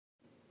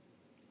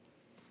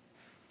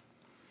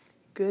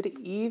good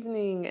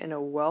evening,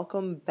 and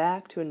welcome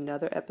back to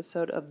another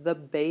episode of The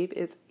Babe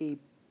is a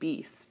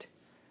Beast.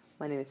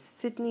 My name is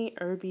Sydney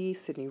Irby,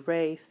 Sydney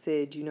Ray,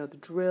 Sid, you know the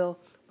drill.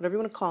 Whatever you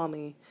want to call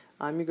me,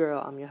 I'm your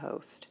girl, I'm your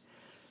host.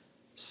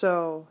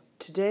 So,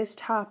 today's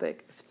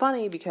topic is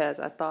funny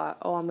because I thought,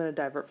 I'm going to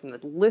divert from the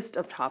list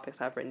of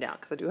topics I've written down,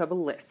 because I do have a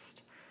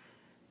list.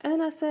 And then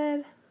I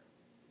said,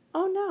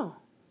 oh no,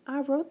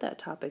 I wrote that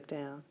topic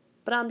down,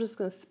 but I'm just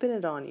going to spin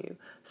it on you.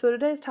 So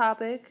today's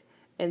topic,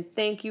 and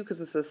thank you,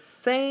 because it's the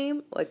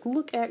same,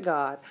 look at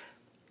God.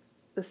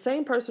 The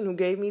same person who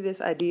gave me this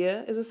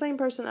idea is the same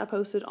person I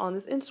posted on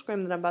this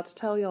Instagram that I'm about to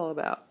tell y'all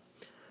about.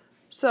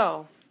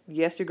 So,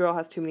 yes, your girl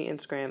has too many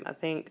Instagram. I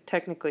think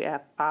technically I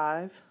have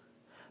 5.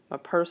 My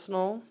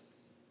personal,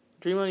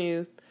 Dream on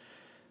Youth,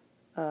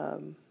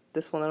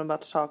 this one that I'm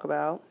about to talk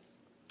about,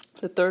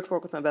 the Third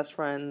Fork with my best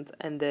friends,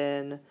 and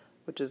then,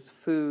 which is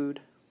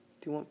food.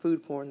 If you want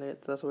food porn,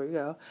 that's where you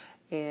go.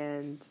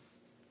 And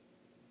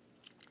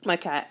my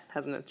cat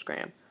has an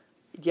Instagram.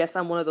 Yes,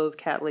 I'm one of those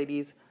cat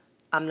ladies.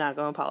 I'm not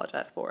going to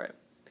apologize for it.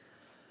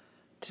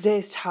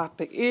 Today's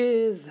topic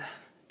is,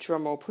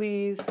 drumroll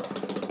please,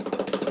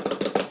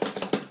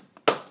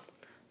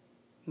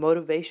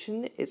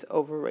 motivation is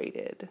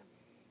overrated.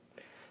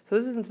 So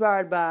this is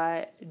inspired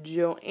by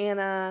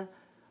Joanna.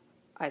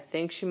 I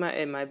think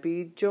it might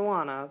be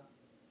Joanna.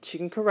 She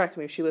can correct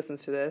me if she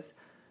listens to this.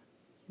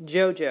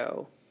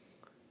 JoJo.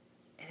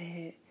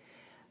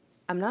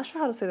 I'm not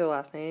sure how to say their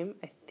last name.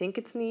 I think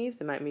it's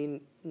Neves. It might mean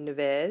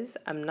Neves.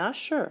 I'm not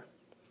sure.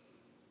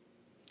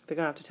 They're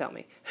going to have to tell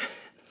me.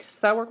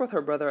 So I work with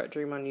her brother at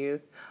Dream on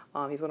Youth.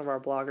 He's one of our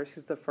bloggers.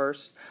 He's the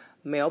first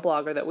male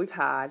blogger that we've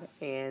had,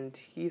 and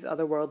he's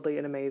otherworldly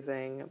and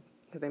amazing.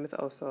 His name is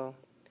Oso.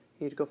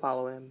 You need to go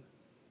follow him.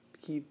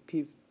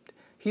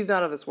 He's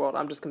not of this world.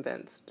 I'm just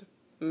convinced.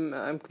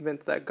 I'm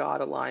convinced that God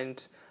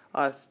aligned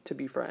us to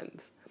be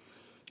friends.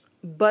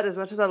 But as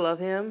much as I love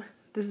him,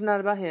 this is not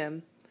about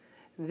him.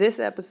 This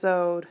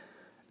episode,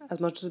 as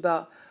much as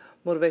about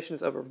motivation,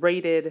 is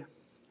overrated.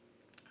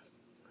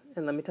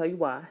 And let me tell you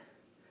why.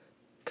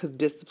 Because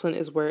discipline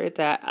is where it's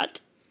at.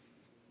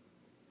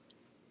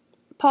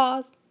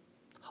 Pause.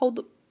 Hold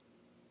up.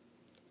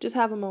 Just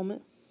have a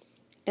moment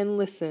and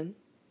listen.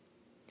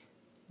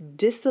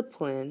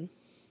 Discipline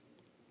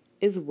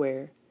is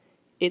where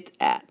it's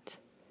at.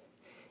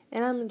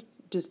 And I'm going to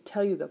just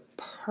tell you the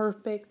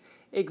perfect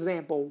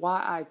example why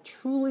I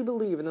truly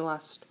believe in the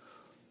last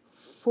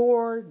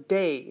 4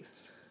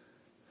 days.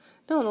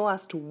 No, in the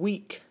last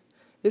week.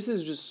 This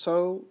is just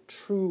so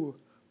true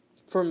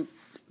from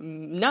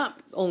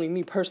not only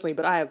me personally,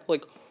 but I have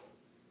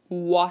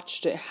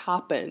watched it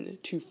happen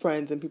to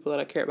friends and people that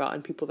I care about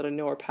and people that I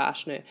know are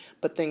passionate,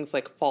 but things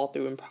fall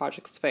through and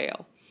projects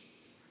fail.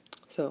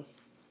 So,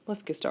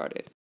 let's get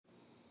started.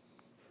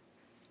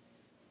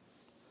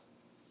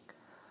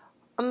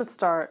 I'm going to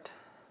start.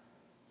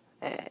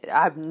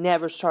 I've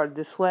never started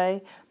this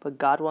way, but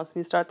God wants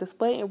me to start this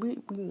way, and we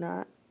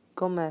not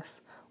gonna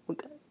mess.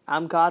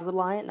 I'm God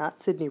reliant, not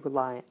Sydney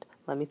reliant.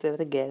 Let me say that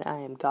again. I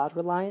am God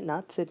reliant,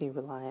 not Sydney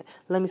reliant.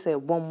 Let me say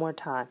it one more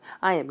time.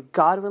 I am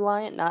God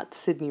reliant, not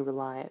Sydney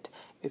reliant.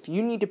 If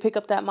you need to pick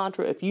up that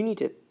mantra, if you need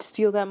to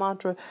steal that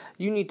mantra,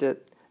 you need to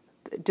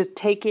just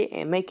take it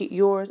and make it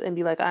yours and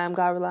be like, I am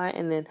God reliant,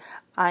 and then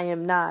I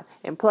am not,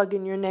 and plug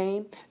in your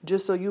name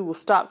just so you will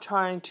stop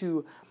trying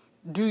to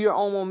do your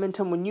own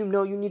momentum when you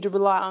know you need to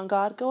rely on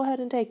God. Go ahead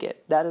and take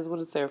it. That is what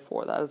it's there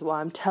for. That is why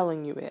I'm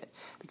telling you it.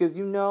 Because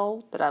you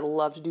know that I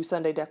love to do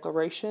Sunday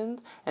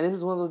declarations. And this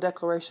is one of those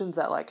declarations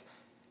that,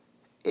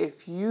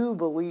 if you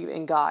believe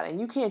in God, and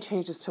you can't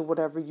change this to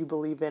whatever you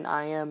believe in,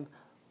 I am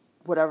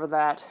whatever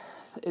that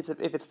is,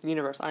 if it's the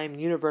universe, I am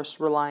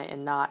universe reliant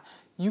and not.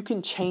 You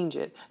can change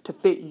it to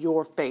fit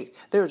your faith.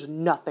 There's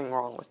nothing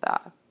wrong with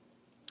that.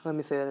 Let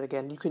me say that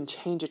again. You can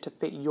change it to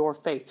fit your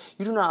faith.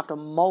 You do not have to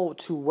mold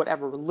to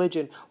whatever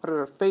religion,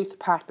 whatever faith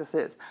practice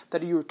is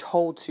that you're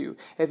told to.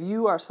 If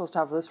you are supposed to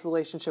have this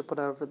relationship,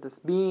 whatever this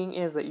being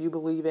is that you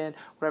believe in,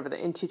 whatever the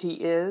entity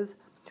is,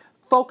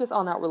 focus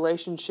on that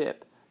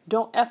relationship.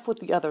 Don't F with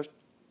the others.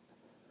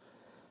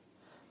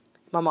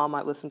 My mom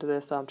might listen to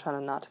this, so I'm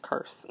trying not to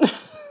curse.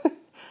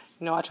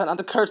 I try not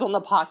to curse on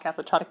the podcast.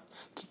 I try to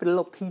keep it a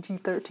little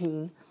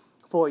PG-13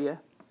 for you.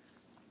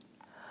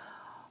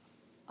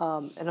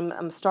 And I'm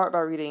going to start by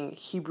reading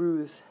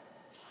Hebrews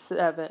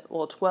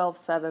 12,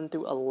 7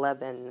 through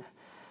 11.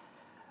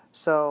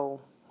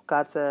 So,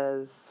 God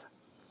says,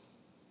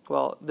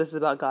 this is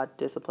about God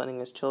disciplining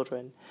his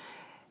children.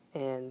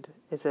 And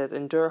it says,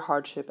 endure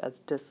hardship as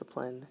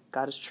discipline.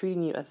 God is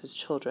treating you as his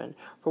children.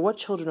 For what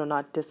children are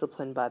not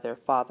disciplined by their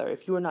father?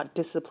 If you are not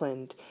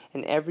disciplined,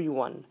 and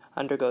everyone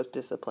undergoes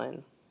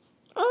discipline.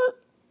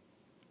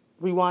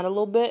 Rewind a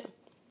little bit.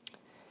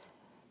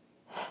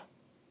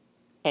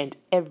 And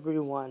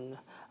everyone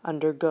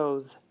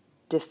undergoes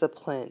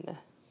discipline.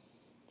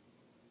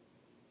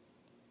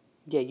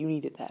 Yeah, you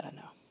needed that, I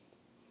know.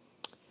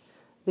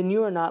 Then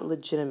you are not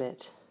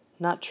legitimate,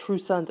 not true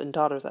sons and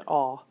daughters at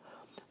all.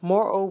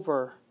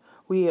 Moreover,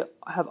 We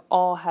have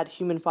all had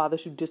human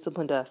fathers who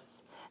disciplined us,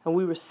 and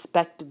we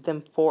respected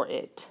them for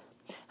it.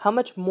 How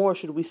much more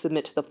should we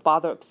submit to the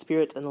Father of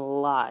spirits and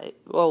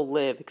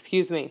live?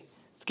 Excuse me,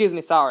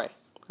 sorry.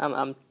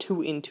 I'm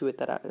too into it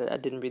that I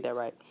didn't read that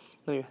right.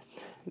 Let me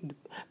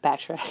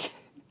backtrack.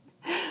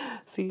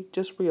 See,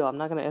 just real. I'm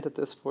not going to edit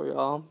this for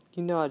y'all.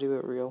 You know I do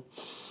it real.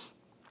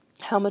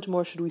 How much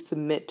more should we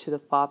submit to the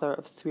Father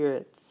of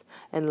spirits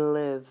and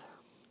live?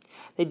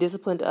 They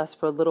disciplined us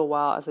for a little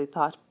while as they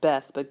thought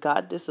best, but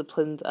God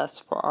disciplines us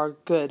for our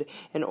good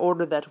in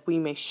order that we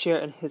may share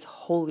in His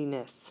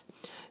holiness.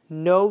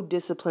 No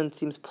discipline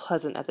seems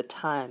pleasant at the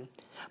time,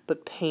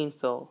 but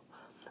painful.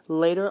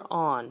 Later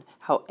on,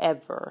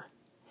 however,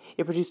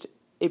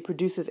 it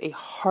produces a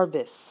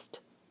harvest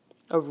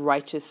of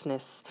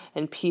righteousness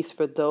and peace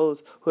for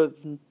those who have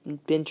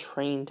been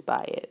trained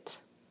by it.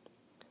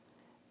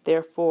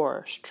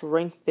 Therefore,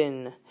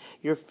 strengthen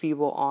your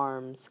feeble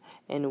arms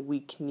and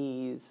weak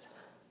knees.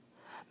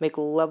 Make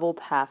level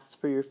paths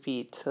for your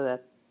feet so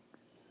that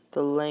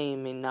the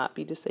lame may not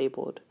be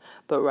disabled,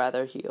 but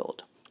rather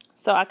healed.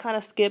 So I kind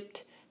of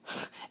skipped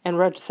and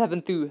read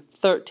 7 through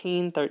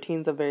 13.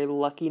 13 is a very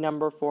lucky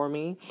number for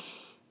me.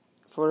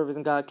 For whatever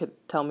reason God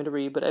could tell me to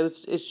read. But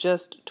it's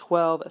just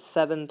 12,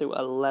 7 through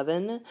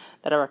 11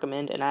 that I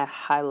recommend. And I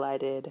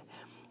highlighted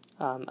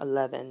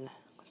 11.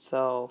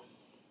 So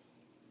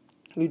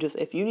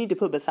if you need to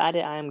put beside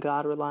it, I am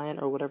God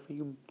reliant, or whatever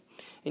you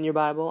in your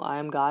Bible, I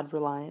am God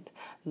reliant,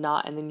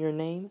 not and then your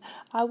name,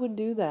 I would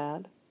do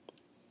that.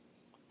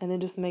 And then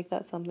just make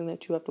that something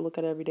that you have to look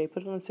at every day.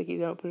 Put it on a sticky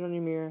note, put it on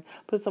your mirror,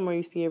 put it somewhere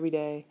you see every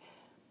day.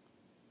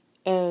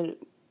 And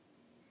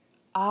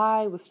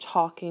I was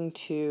talking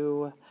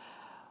to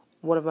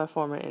one of my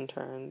former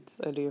interns,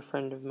 a dear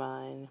friend of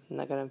mine. I'm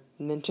not going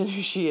to mention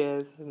who she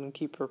is. I'm going to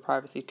keep her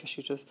privacy because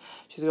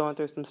she's going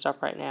through some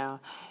stuff right now.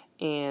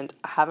 And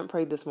I haven't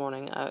prayed this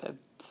morning. I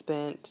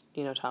spent,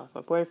 time with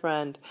my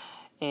boyfriend,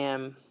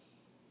 and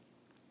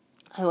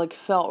I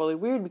felt really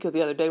weird because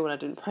the other day when I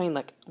didn't pray,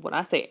 when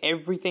I say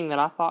everything that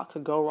I thought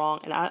could go wrong,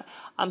 and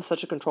I'm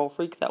such a control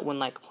freak that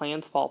when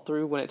plans fall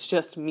through, when it's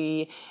just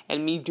me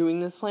and me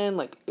doing this plan,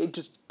 it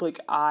just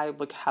I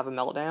have a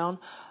meltdown.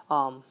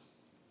 And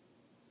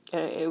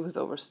it was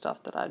over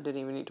stuff that I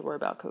didn't even need to worry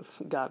about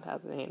because God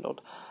has it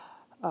handled.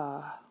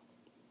 But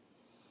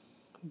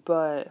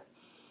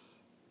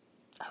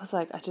I was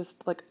I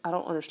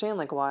don't understand,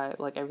 why,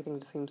 everything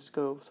just seems to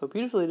go so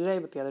beautifully today,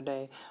 but the other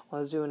day when I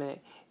was doing it,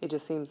 it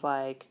just seems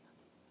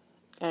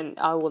and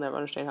I will never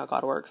understand how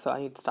God works, so I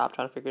need to stop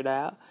trying to figure it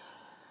out.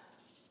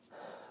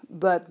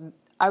 But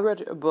I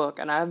read a book,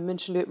 and I've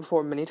mentioned it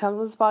before many times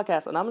on this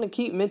podcast, and I'm going to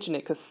keep mentioning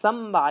it because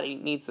somebody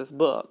needs this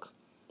book.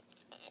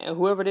 And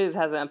whoever it is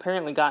hasn't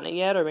apparently gotten it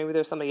yet, or maybe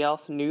there's somebody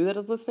else new that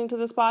is listening to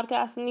this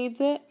podcast and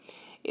needs it.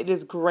 It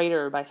is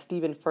Greater by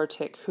Stephen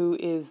Furtick, who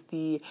is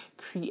the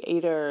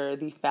creator,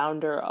 the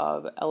founder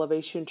of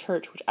Elevation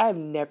Church, which I have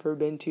never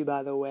been to,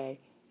 by the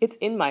way. It's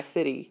in my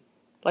city.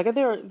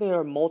 There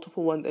are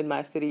multiple ones in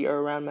my city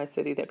or around my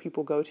city that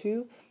people go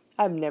to.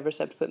 I've never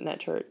stepped foot in that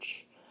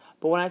church.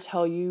 But when I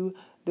tell you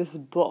this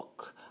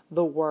book,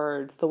 the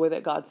words, the way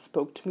that God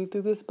spoke to me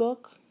through this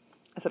book,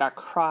 I said I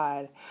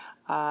cried.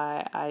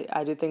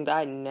 I did things that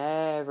I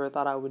never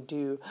thought I would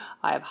do.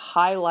 I have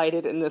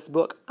highlighted in this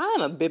book. I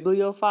am a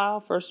bibliophile,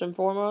 first and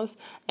foremost.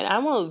 And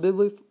I'm one of the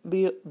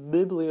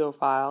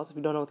bibliophiles, if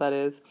you don't know what that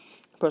is.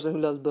 A person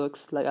who loves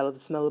books. I love the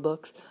smell of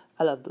books.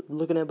 I love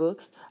looking at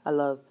books.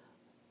 I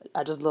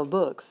just love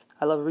books.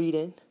 I love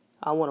reading.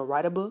 I want to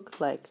write a book.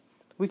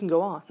 We can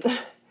go on.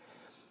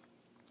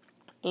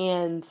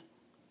 And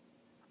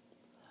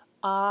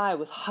I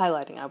was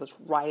highlighting. I was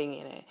writing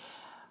in it.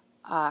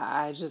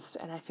 I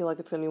feel like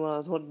it's going to be one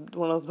of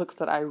those books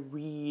that I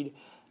read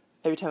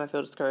every time I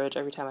feel discouraged,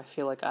 every time I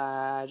feel like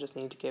I just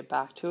need to get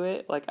back to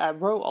it. I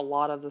wrote a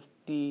lot of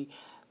the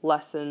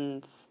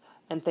lessons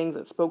and things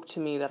that spoke to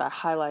me that I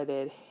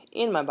highlighted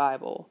in my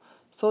Bible.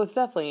 So it's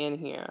definitely in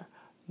here.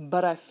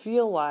 But I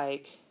feel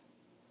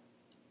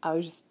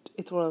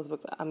it's one of those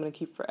books that I'm going to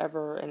keep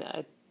forever, and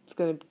it's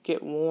going to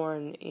get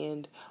worn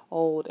and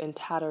old and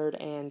tattered,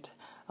 and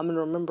I'm going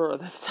to remember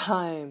this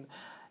time,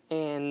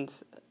 and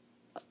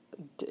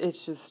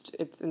it's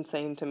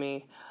insane to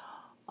me.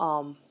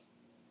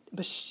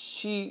 But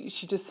she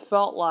just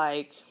felt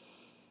like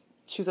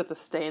she was at the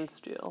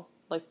standstill.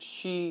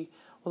 She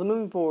wasn't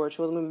moving forward,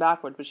 she wasn't moving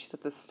backward, but she's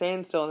at the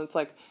standstill, and it's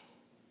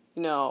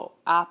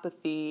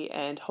apathy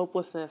and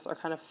hopelessness are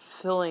kind of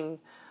filling,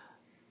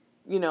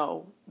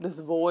 this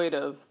void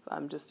of,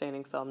 I'm just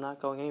standing still, I'm not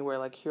going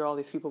anywhere. Here are all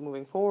these people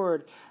moving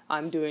forward.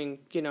 I'm doing,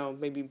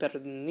 maybe better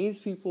than these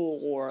people,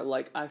 or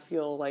I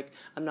feel like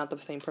I'm not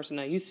the same person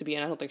I used to be.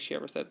 And I don't think she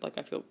ever said,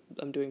 I feel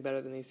I'm doing better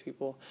than these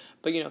people.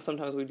 But,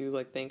 sometimes we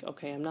do think,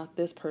 okay, I'm not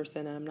this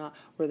person, and I'm not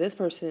where this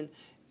person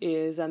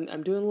is.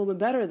 I'm doing a little bit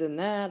better than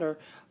that, or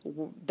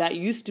that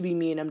used to be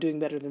me, and I'm doing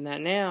better than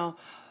that now.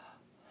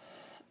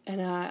 And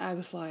I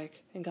was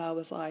and God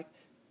was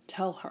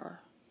tell her.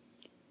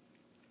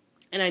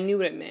 And I knew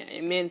what it meant.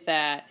 It meant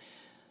that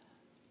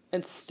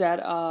instead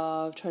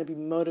of trying to be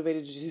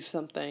motivated to do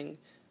something,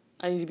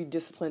 I need to be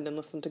disciplined and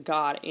listen to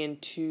God,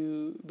 and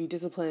to be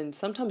disciplined.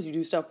 Sometimes you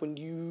do stuff when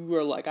you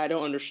are like, I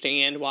don't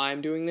understand why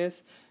I'm doing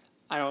this.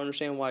 I don't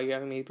understand why you're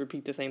having me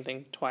repeat the same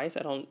thing twice.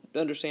 I don't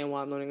understand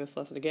why I'm learning this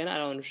lesson again. I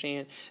don't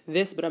understand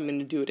this, but I'm going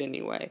to do it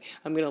anyway.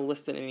 I'm going to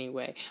listen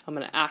anyway. I'm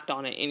going to act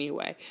on it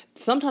anyway.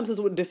 Sometimes that's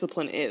what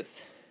discipline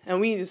is.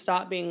 And we need to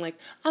stop being like,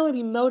 I want to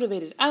be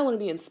motivated. I want to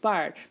be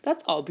inspired.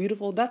 That's all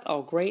beautiful. That's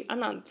all great. I'm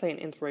not saying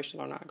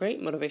inspirations are not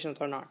great. Motivations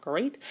are not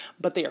great,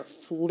 but they are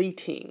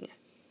fleeting.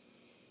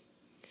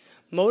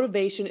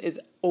 Motivation is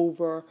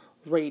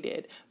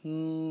overrated.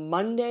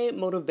 Monday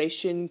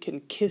motivation can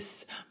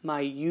kiss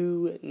my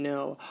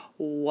you-know-what.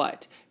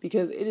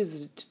 Because it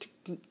is...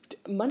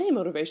 Monday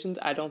motivations,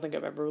 I don't think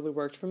have ever really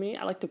worked for me.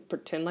 I like to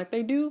pretend like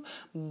they do.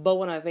 But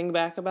when I think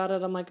back about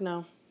it, I'm like,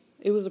 no.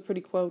 It was a pretty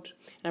quote.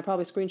 And I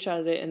probably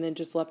screenshotted it and then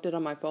just left it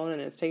on my phone.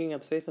 And it's taking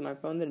up space on my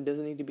phone that it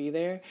doesn't need to be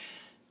there.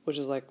 Which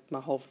is like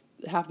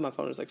half of my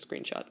phone is like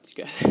screenshots,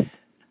 you guys.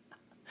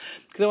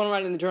 Because I want to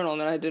write it in the journal,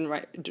 and then I don't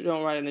write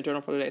it in the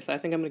journal for the day. So I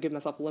think I'm going to give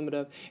myself a limit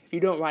of, if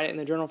you don't write it in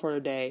the journal for the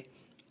day,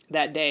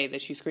 that day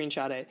that you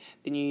screenshot it,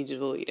 then you need to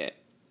delete it.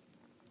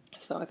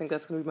 So I think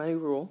that's going to be my new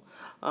rule.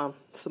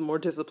 Some more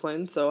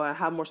discipline, so I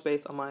have more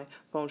space on my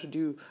phone to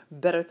do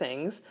better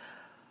things.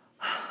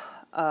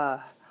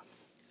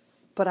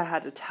 But I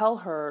had to tell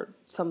her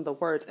some of the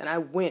words, and I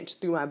went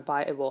through my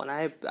Bible, and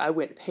I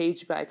went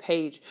page by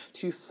page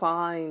to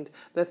find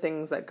the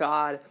things that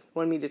God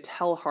wanted me to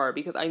tell her,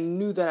 because I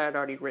knew that I had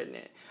already written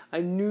it.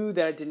 I knew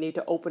that I didn't need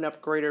to open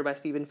up Greater by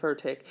Stephen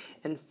Furtick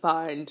and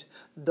find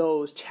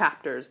those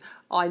chapters.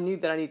 I knew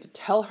that I needed to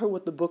tell her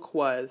what the book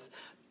was,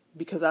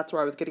 because that's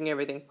where I was getting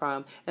everything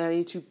from, and I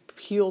need to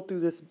peel through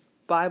this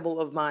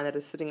Bible of mine that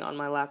is sitting on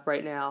my lap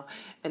right now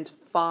and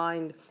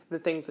find the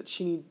things that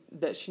she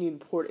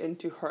needed poured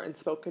into her and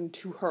spoken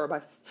to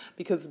her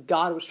because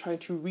God was trying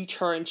to reach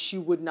her and she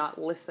would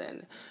not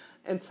listen.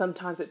 And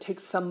sometimes it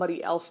takes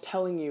somebody else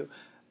telling you,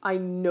 I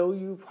know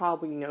you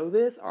probably know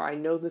this, or I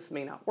know this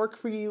may not work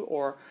for you,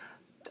 or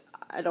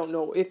I don't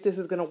know if this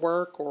is going to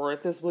work, or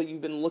if this is what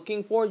you've been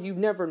looking for. You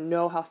never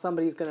know how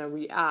somebody's going to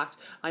react.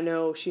 I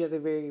know she has a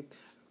very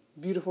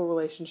beautiful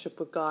relationship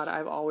with God.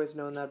 I've always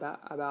known that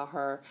about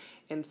her.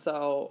 And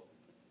so,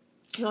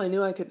 I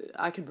knew I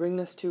could bring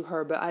this to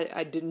her, but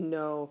I didn't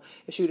know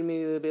if she would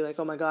immediately be like,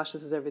 oh my gosh,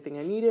 this is everything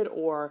I needed,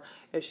 or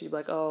if she'd be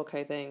like, oh,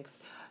 okay, thanks.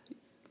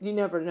 You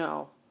never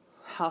know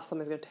how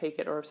somebody's going to take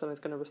it, or if somebody's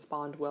going to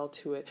respond well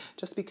to it.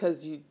 Just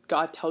because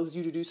God tells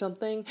you to do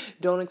something,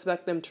 don't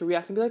expect them to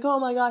react and be like, oh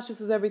my gosh, this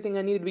is everything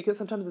I needed, because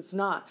sometimes it's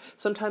not.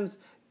 Sometimes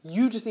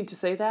you just need to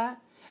say that,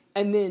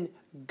 and then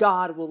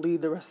God will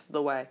lead the rest of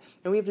the way.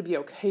 And we have to be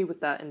okay with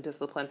that in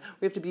discipline.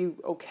 We have to be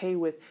okay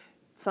with,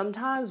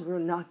 sometimes we're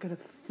not going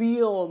to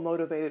feel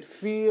motivated,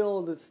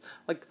 feel this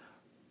like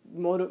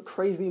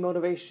crazy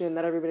motivation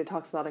that everybody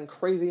talks about, and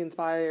crazy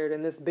inspired,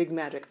 and this big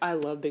magic. I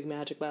love Big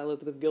Magic by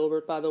Elizabeth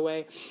Gilbert, by the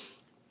way.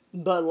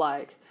 But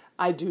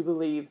I do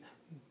believe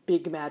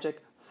big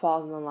magic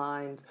falls in the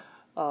lines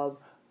of,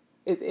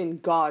 is in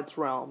God's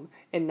realm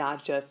and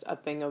not just a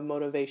thing of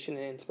motivation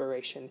and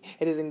inspiration.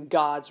 It is in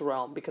God's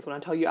realm, because when I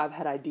tell you I've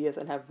had ideas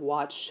and have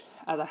watched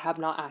as I have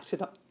not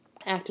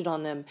acted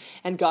on them,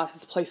 and God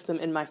has placed them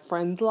in my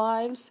friends'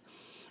 lives,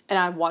 and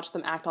I've watched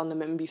them act on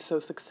them and be so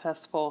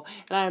successful,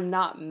 and I am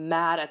not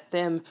mad at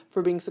them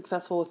for being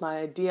successful with my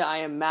idea. I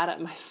am mad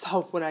at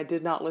myself when I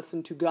did not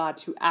listen to God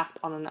to act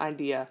on an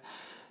idea.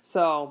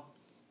 So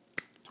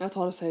that's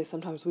all to say.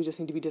 Sometimes we just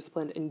need to be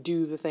disciplined and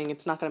do the thing.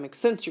 It's not going to make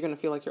sense. You're going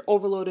to feel like you're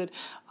overloaded.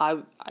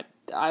 I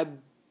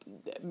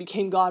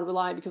became God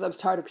reliant because I was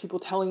tired of people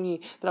telling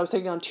me that I was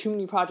taking on too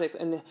many projects,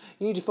 and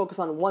you need to focus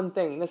on one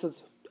thing. This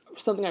is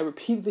something I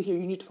repeatedly hear.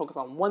 You need to focus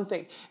on one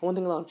thing and one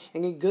thing alone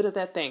and get good at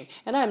that thing.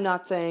 And I am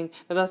not saying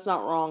that that's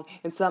not wrong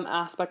in some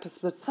aspects,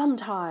 but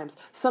sometimes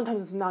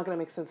it's not going to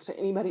make sense to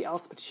anybody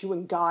else but you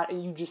and God,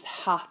 and you just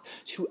have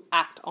to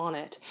act on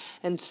it.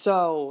 And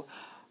so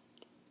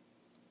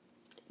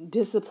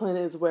discipline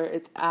is where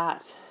it's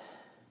at.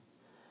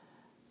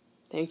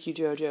 Thank you,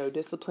 JoJo.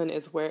 Discipline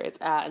is where it's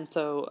at. And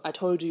so I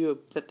told you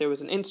that there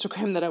was an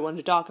Instagram that I wanted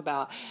to talk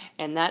about,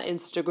 and that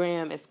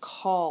Instagram is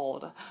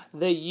called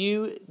the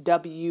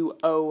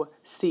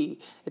UWOC.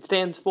 It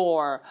stands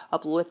for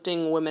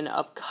Uplifting Women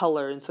of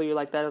Color. And so you're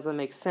like, that doesn't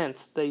make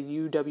sense. The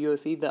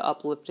UWOC, the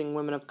Uplifting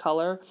Women of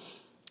Color.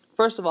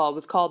 First of all, it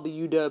was called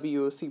the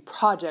UWOC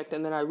Project,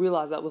 and then I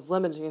realized that was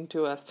limiting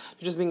to us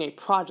to just being a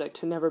project,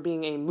 to never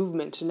being a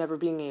movement, to never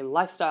being a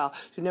lifestyle,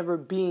 to never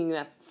being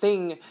that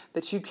thing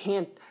that you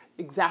can't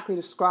exactly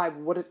describe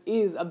what it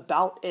is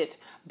about it,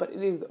 but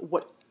it is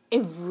what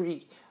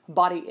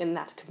everybody in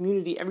that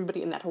community,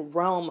 everybody in that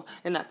realm,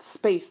 in that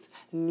space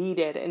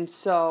needed. And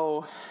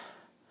so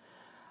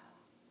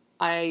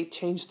I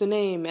changed the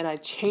name and I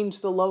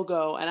changed the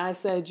logo, and I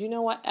said, you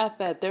know what, F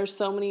it. There's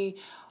so many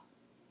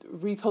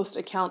repost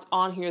accounts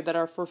on here that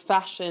are for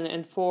fashion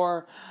and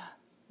for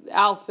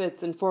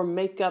outfits and for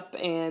makeup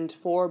and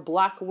for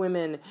black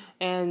women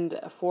and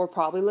for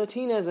probably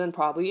Latinas and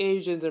probably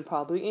Asians and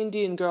probably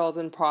Indian girls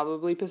and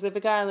probably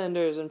Pacific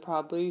Islanders and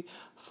probably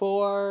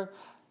for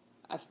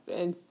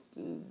and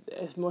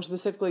more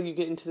specifically, you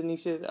get into the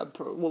niches.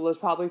 Well, it's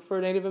probably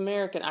for Native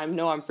American. I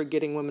know I'm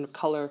forgetting women of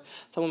color,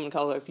 some women of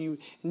color. If you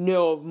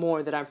know of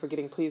more that I'm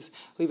forgetting, please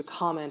leave a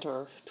comment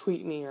or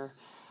tweet me or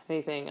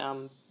anything.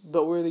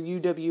 But we're the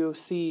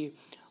UWOC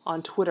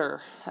on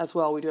Twitter as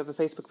well. We do have a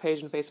Facebook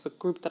page and Facebook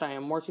group that I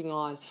am working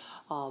on,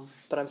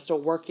 but I'm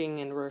still working,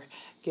 and we're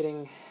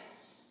getting,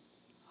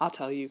 I'll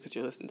tell you because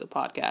you're listening to the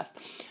podcast,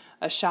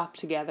 a shop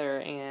together,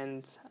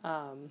 and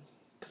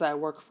because I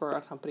work for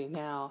a company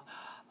now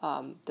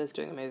that's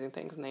doing amazing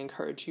things, and they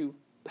encourage you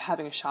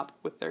having a shop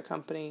with their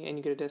company, and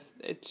you get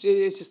it's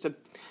just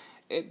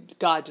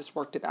God just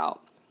worked it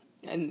out,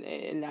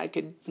 and I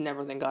could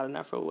never thank God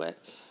enough for what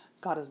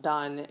God has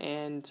done.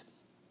 And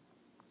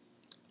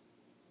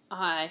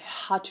I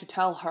had to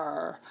tell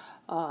her,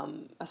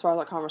 as far as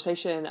our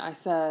conversation, I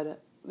said,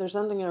 there's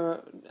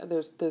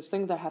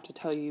things that I have to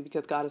tell you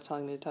because God is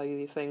telling me to tell you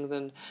these things.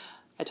 And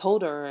I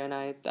told her, and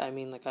I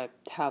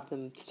have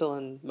them still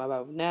in my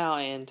Bible now.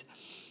 And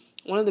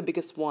one of the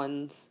biggest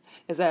ones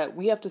is that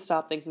we have to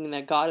stop thinking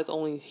that God is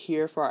only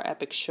here for our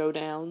epic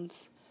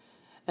showdowns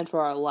and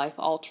for our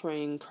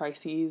life-altering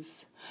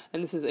crises.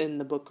 And this is in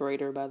the book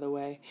Greater, by the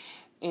way.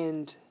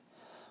 And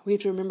we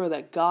have to remember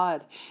that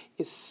God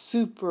is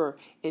super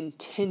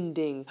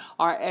intending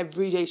our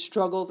everyday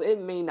struggles. It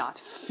may not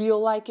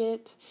feel like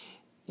it.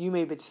 You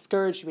may be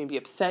discouraged. You may be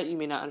upset. You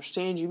may not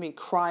understand. You may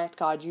cry at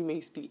God. You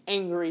may be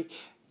angry.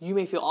 You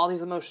may feel all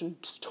these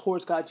emotions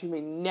towards God. You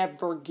may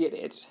never get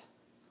it.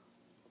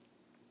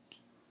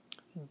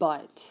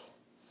 But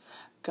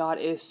God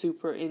is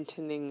super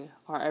intending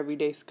our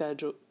everyday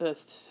struggles.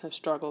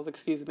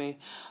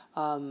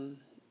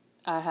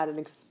 I had an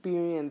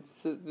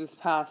experience this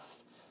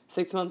past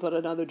 6 months at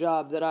another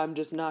job that I'm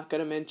just not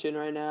going to mention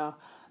right now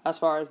as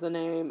far as the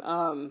name.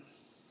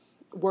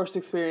 Worst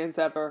experience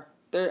ever.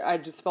 I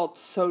just felt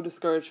so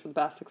discouraged for the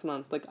past 6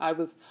 months. Like I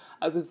was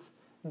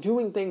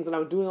doing things, and I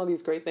was doing all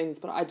these great things,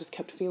 but I just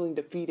kept feeling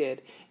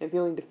defeated and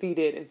feeling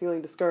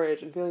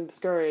discouraged and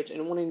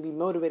wanting to be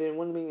motivated and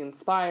wanting to be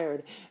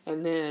inspired,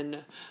 and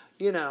then,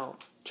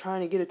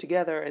 trying to get it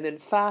together, and then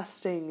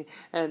fasting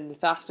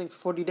for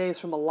 40 days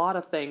from a lot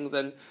of things,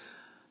 and,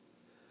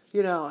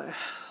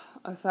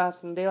 I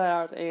fast in daylight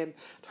hours and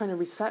trying to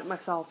reset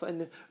myself,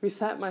 and it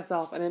hasn't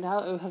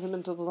been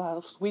until the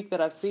last week that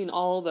I've seen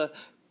all the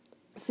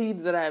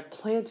seeds that I have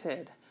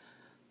planted.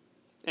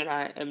 And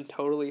I am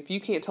totally, if you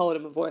can't tell it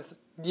in my voice,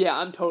 yeah,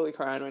 I'm totally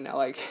crying right now.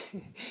 Like,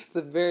 it's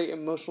a very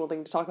emotional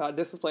thing to talk about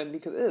discipline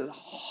because it is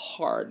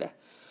hard.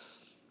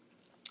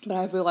 But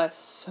I've realized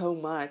so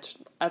much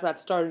as I've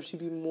started to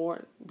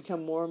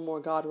become more and more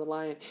God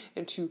reliant,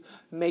 and to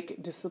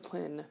make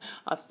discipline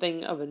a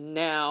thing of a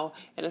now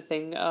and a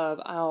thing of,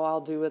 oh,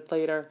 I'll do it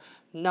later.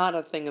 Not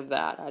a thing of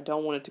that. I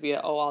don't want it to be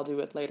I'll do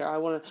it later.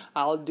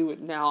 I'll do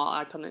it now. I'll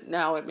act on it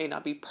now. It may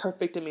not be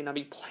perfect. It may not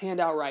be planned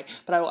out right,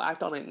 but I will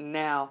act on it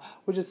now,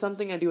 which is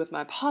something I do with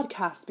my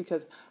podcast,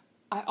 because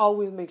I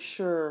always make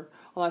sure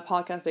all my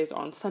podcast days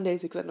are on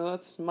Sundays, because I know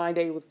that's my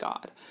day with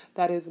God.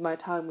 That is my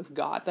time with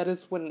God. That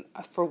is when,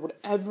 for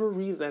whatever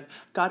reason,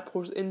 God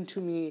pours into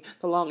me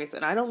the longest.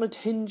 And I don't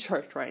attend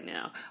church right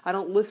now. I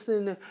don't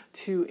listen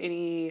to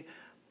any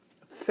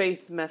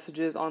faith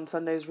messages on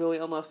Sundays, really,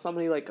 unless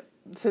somebody,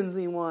 sends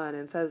me one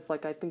and says,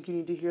 I think you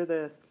need to hear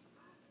this.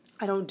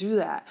 I don't do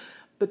that.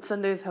 But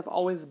Sundays have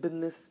always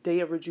been this day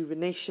of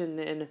rejuvenation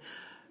and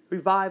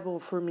revival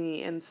for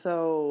me. And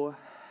so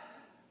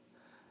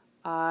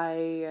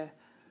I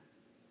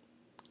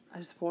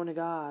just pour into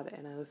God,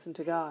 and I listen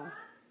to God,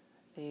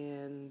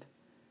 and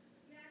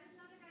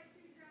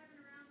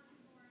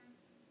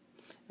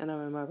I'm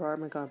in my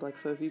apartment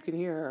complex, so if you can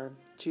hear her,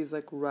 she's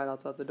right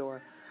outside the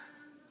door.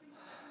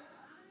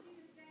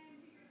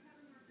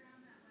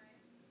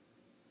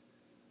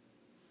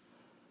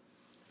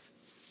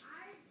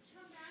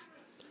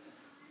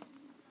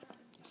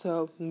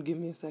 So give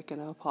me a second,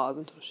 I'll pause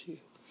until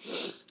she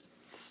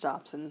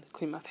stops and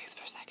clean my face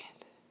for a second.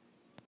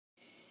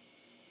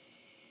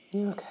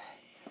 Okay.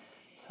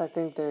 So I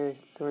think they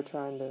were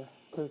trying to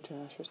move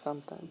trash or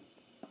something.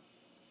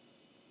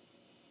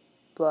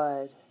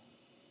 But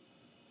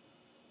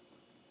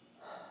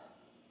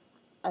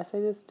I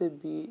say this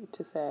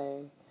to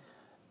say,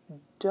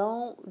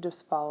 don't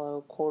just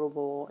follow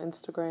quotable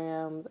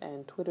Instagrams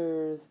and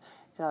Twitters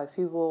and all these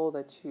people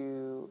that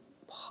you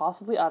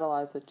possibly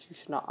idolize that you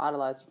should not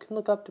idolize. You can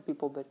look up to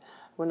people, but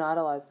when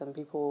idolize them,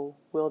 people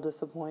will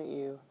disappoint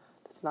you.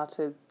 It's not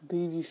to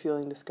leave you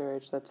feeling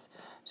discouraged. That's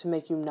to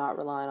make you not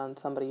rely on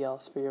somebody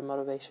else for your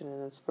motivation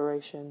and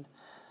inspiration.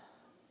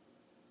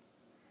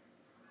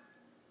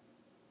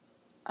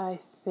 I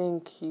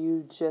think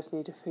you just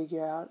need to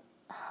figure out,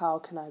 how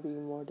can I be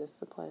more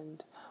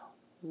disciplined?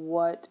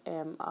 What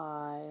am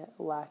I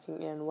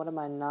lacking in? What am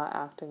I not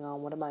acting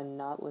on? What am I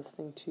not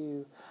listening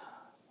to?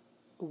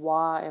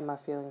 Why am I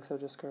feeling so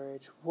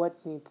discouraged?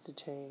 What needs to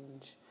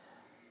change?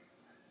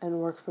 And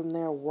work from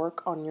there.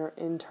 Work on your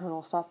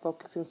internal. Stop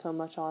focusing so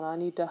much on, I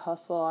need to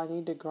hustle, I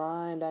need to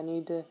grind, I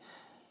need to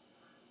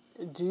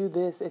do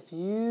this. If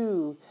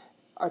you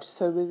are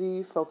so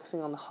busy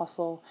focusing on the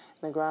hustle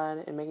and the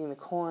grind and making the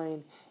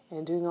coin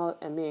and doing all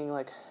and being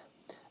like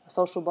a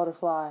social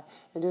butterfly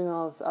and doing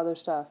all this other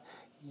stuff,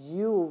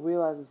 you will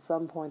realize at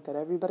some point that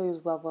everybody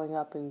is leveling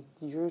up and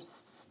you're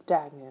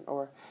stagnant,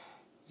 or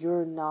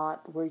you're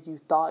not where you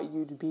thought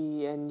you'd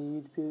be,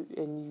 and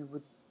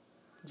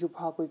you'll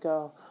probably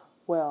go,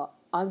 well,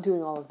 I'm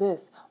doing all of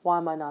this, why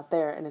am I not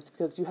there? And it's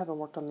because you haven't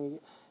worked on the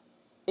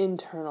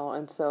internal.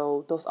 And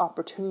so those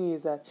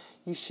opportunities that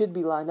you should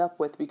be lined up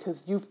with,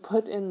 because you've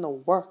put in the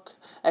work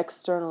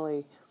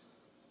externally,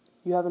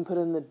 you haven't put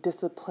in the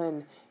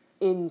discipline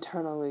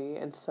internally,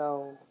 and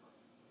so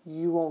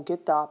you won't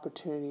get the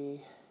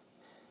opportunity.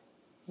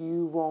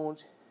 You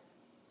won't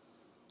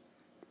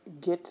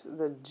get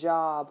the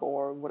job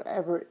or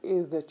whatever it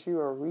is that you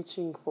are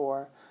reaching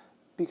for,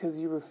 because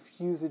you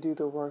refuse to do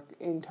the work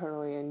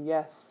internally. And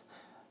yes,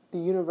 the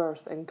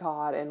universe and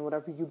God and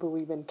whatever you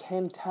believe in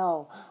can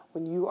tell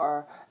when you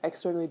are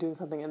externally doing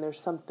something and there's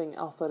something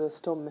else that is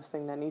still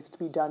missing that needs to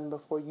be done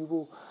before you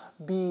will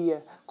be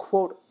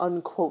quote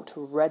unquote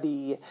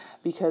ready,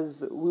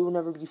 because we will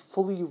never be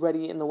fully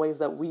ready in the ways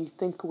that we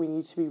think we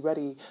need to be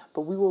ready,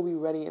 but we will be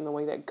ready in the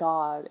way that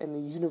God and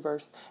the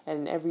universe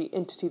and every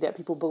entity that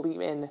people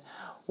believe in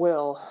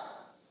will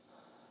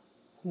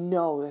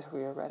know that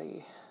we are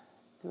ready,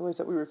 in ways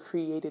that we were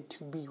created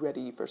to be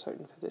ready for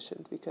certain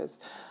positions, because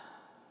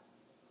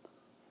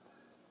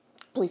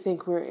we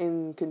think we're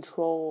in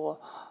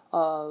control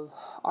of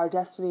our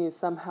destiny.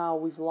 Somehow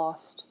we've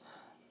lost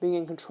being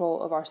in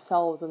control of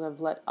ourselves and have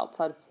let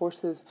outside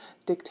forces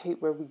dictate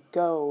where we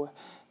go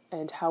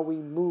and how we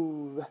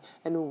move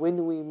and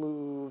when we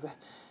move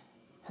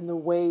and the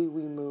way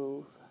we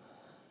move.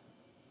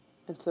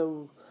 And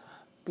so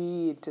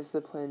be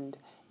disciplined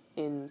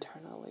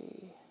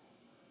internally.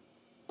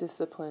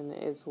 Discipline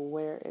is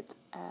where it's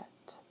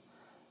at.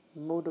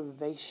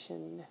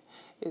 Motivation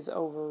is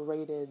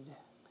overrated.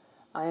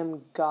 I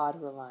am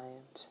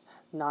God-reliant,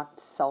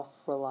 not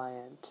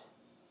self-reliant.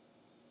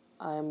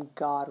 I am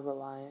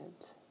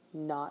God-reliant,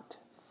 not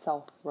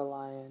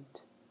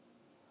self-reliant.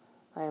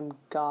 I am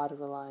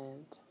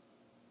God-reliant,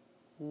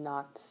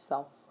 not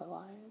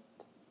self-reliant.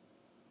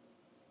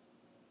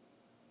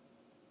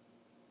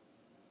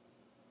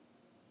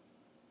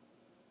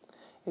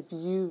 If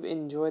you've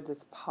enjoyed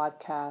this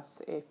podcast,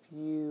 if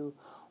you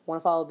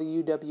want to follow the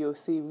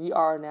UWOC, we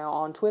are now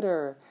on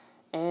Twitter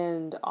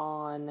and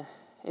on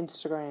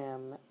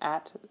Instagram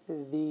at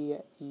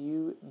the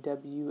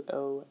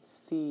UWOC.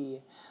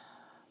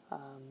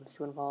 If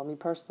you want to follow me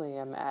personally,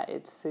 I'm at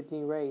It's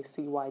Sydney Ray,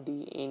 CYDNEYRAI.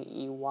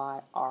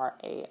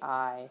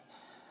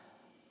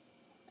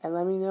 And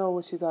let me know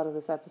what you thought of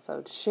this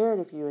episode. Share it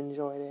if you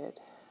enjoyed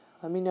it.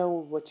 Let me know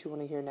what you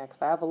want to hear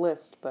next. I have a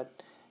list,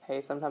 but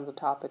hey, sometimes a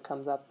topic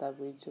comes up that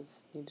we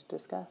just need to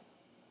discuss.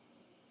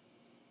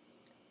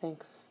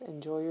 Thanks.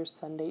 Enjoy your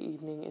Sunday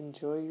evening.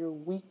 Enjoy your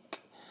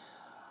week.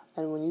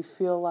 And when you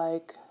feel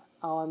like,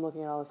 oh, I'm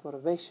looking at all this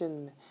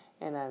motivation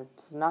and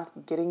it's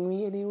not getting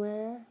me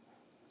anywhere,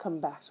 come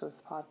back to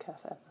this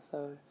podcast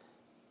episode.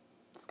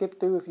 Skip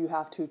through if you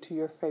have to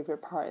your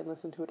favorite part and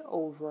listen to it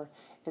over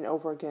and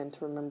over again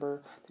to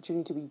remember that you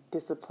need to be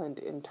disciplined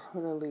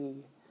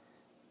internally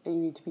and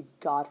you need to be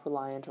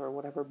God-reliant or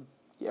whatever,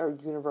 or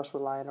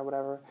universe-reliant or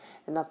whatever,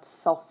 and not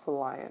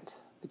self-reliant.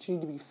 That you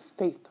need to be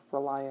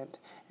faith-reliant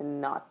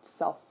and not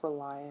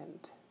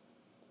self-reliant.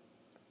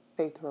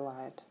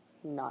 Faith-reliant,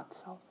 not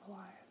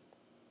self-reliant.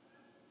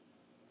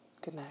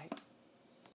 Good night.